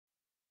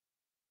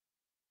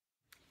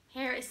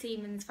Here at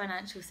Siemens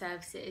Financial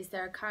Services,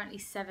 there are currently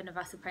 7 of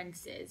us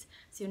apprentices,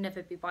 so you'll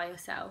never be by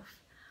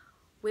yourself.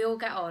 We all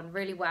get on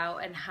really well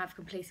and have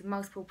completed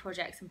multiple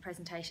projects and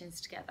presentations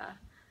together.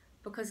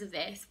 Because of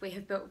this, we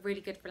have built a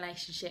really good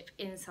relationship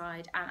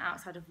inside and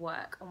outside of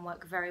work and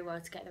work very well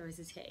together as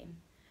a team.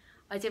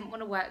 I didn't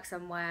want to work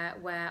somewhere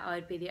where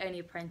I'd be the only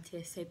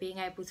apprentice, so being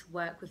able to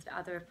work with the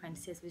other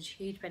apprentices was a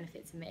huge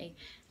benefit to me,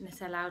 and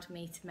this allowed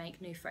me to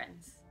make new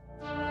friends.